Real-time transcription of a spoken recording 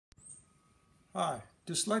Hi,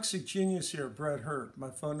 Dyslexic Genius here, Brett Hurt. My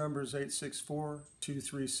phone number is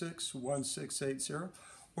 864-236-1680,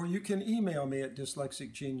 or you can email me at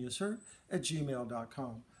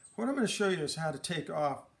dyslexicgeniushurt@gmail.com. What I'm going to show you is how to take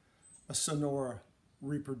off a Sonora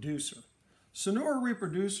reproducer. Sonora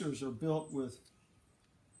reproducers are built with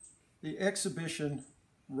the exhibition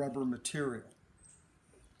rubber material.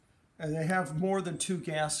 And they have more than 2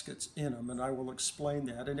 gaskets in them, and I will explain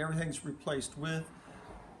that. And everything's replaced with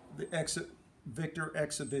the Victor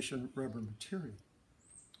exhibition rubber material.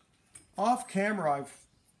 Off camera, I've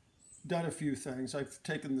done a few things. I've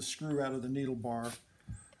taken the screw out of the needle bar,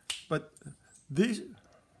 but these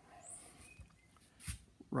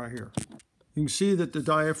right here, you can see that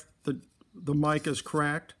the mic is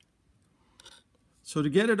cracked. So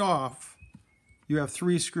to get it off, you have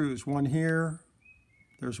 3 screws. One here,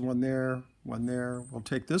 there's one there, one there. We'll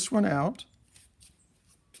take this one out.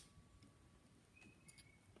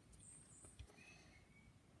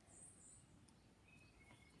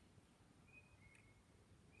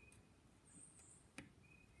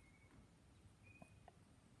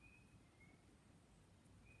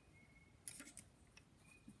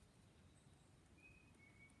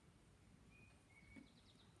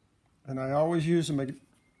 And I always use a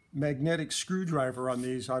magnetic screwdriver on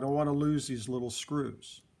these. I don't want to lose these little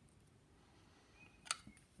screws.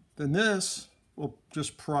 Then this will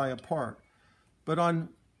just pry apart. But on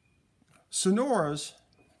Sonoras,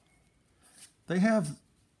 they have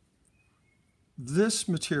this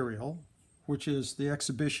material, which is the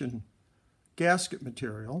exhibition gasket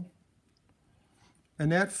material,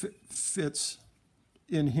 and that fits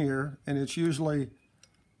in here, and it's usually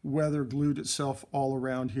weather glued itself all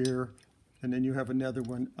around here, and then you have another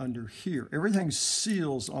one under here. Everything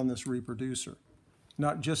seals on this reproducer,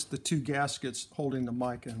 not just the 2 gaskets holding the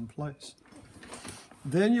mic in place.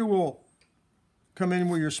 Then you will come in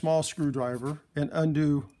with your small screwdriver and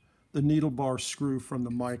undo the needle bar screw from the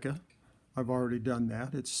mica. I've already done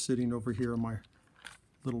that. It's sitting over here on my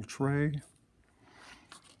little tray.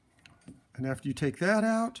 And after you take that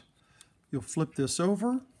out, you'll flip this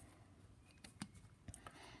over.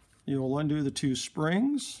 You'll undo the 2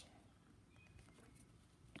 springs.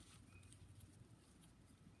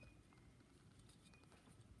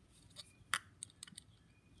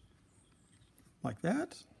 Like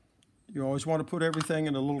that. You always want to put everything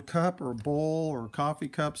in a little cup or a bowl or a coffee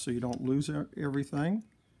cup so you don't lose everything.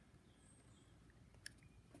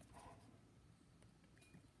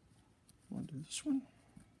 Want to do this one?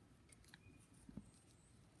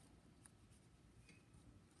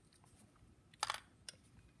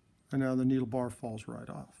 And now the needle bar falls right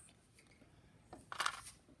off.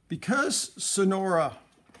 Because Sonora,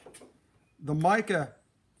 the mica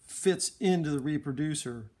fits into the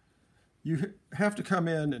reproducer, you have to come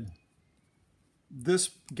in and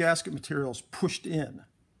this gasket material is pushed in.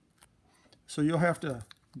 So you'll have to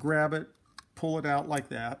grab it, pull it out like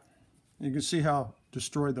that. You can see how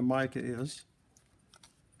destroyed the mica is.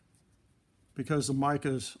 Because the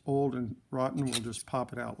mica is old and rotten, we'll just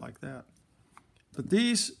pop it out like that. But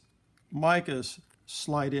these micas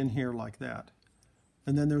slide in here like that.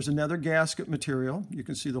 And then there's another gasket material. You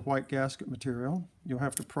can see the white gasket material. You'll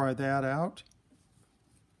have to pry that out.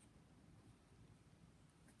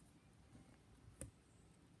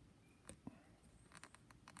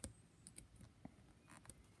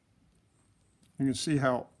 You can see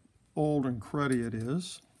how old and cruddy it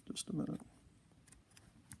is. Just a minute.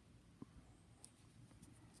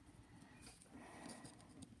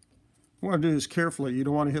 You want to do this carefully. You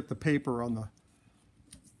don't want to hit the paper on the...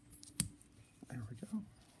 There we go.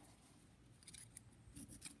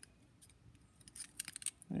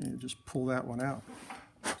 And you just pull that one out.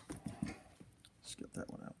 Let's get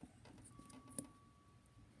that one out.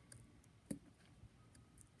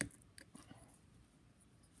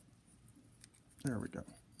 There we go.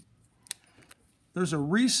 There's a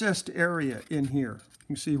recessed area in here. You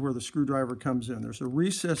can see where the screwdriver comes in. There's a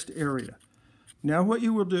recessed area. Now what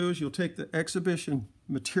you will do is you'll take the exhibition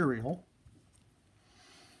material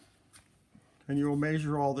and you will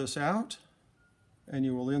measure all this out and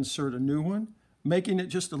you will insert a new one, making it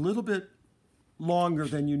just a little bit longer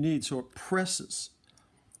than you need so it presses.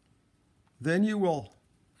 Then you will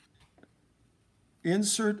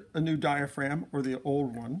insert a new diaphragm or the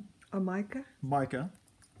old one. A mica? Mica,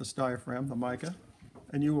 this diaphragm, the mica,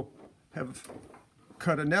 and you will have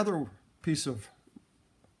cut another piece of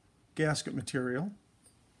gasket material.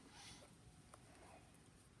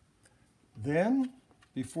 Then,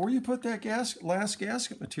 before you put that last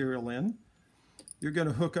gasket material in, you're going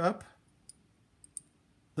to hook up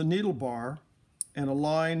the needle bar and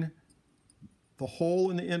align the hole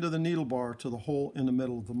in the end of the needle bar to the hole in the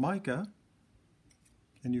middle of the mica.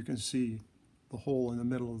 And you can see the hole in the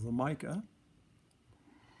middle of the mica.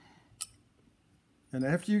 And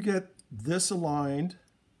after you get this aligned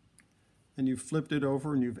and you've flipped it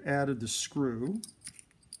over and you've added the screw,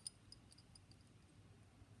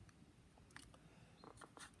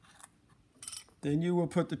 then you will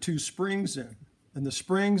put the two springs in. And the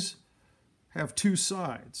springs have two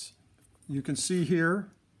sides. You can see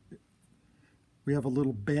here we have a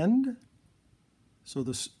little bend. So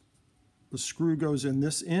the screw goes in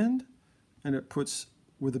this end, and it puts,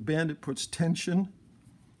 with a bend, it puts tension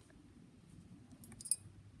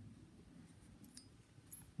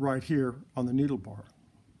right here on the needle bar.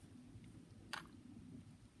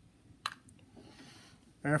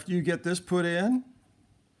 After you get this put in,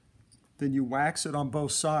 then you wax it on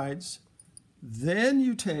both sides. Then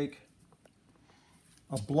you take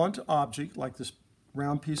a blunt object like this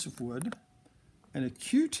round piece of wood and a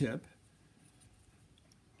Q-tip,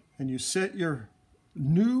 and you set your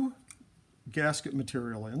new gasket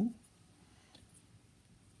material in.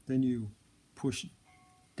 Then you push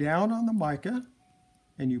down on the mica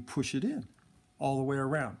and you push it in all the way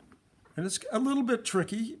around. And it's a little bit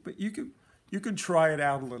tricky, but you can try it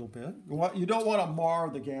out a little bit. You don't want to mar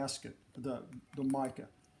the gasket, the mica.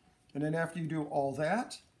 And then after you do all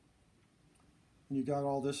that, and you got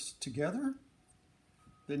all this together,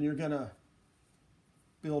 then you're going to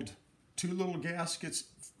build two little gaskets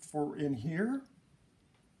for in here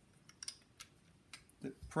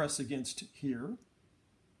that press against here.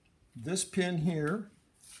 This pin here,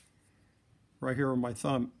 right here where my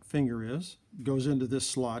finger is, goes into this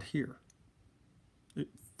slot here. It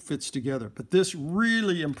fits together. But this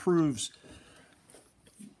really improves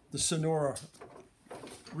the Sonora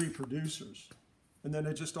reproducers. And then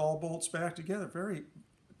it just all bolts back together. Very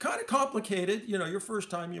kind of complicated. You know, your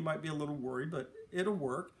first time you might be a little worried, but it'll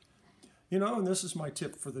work. You know, and this is my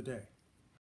tip for the day.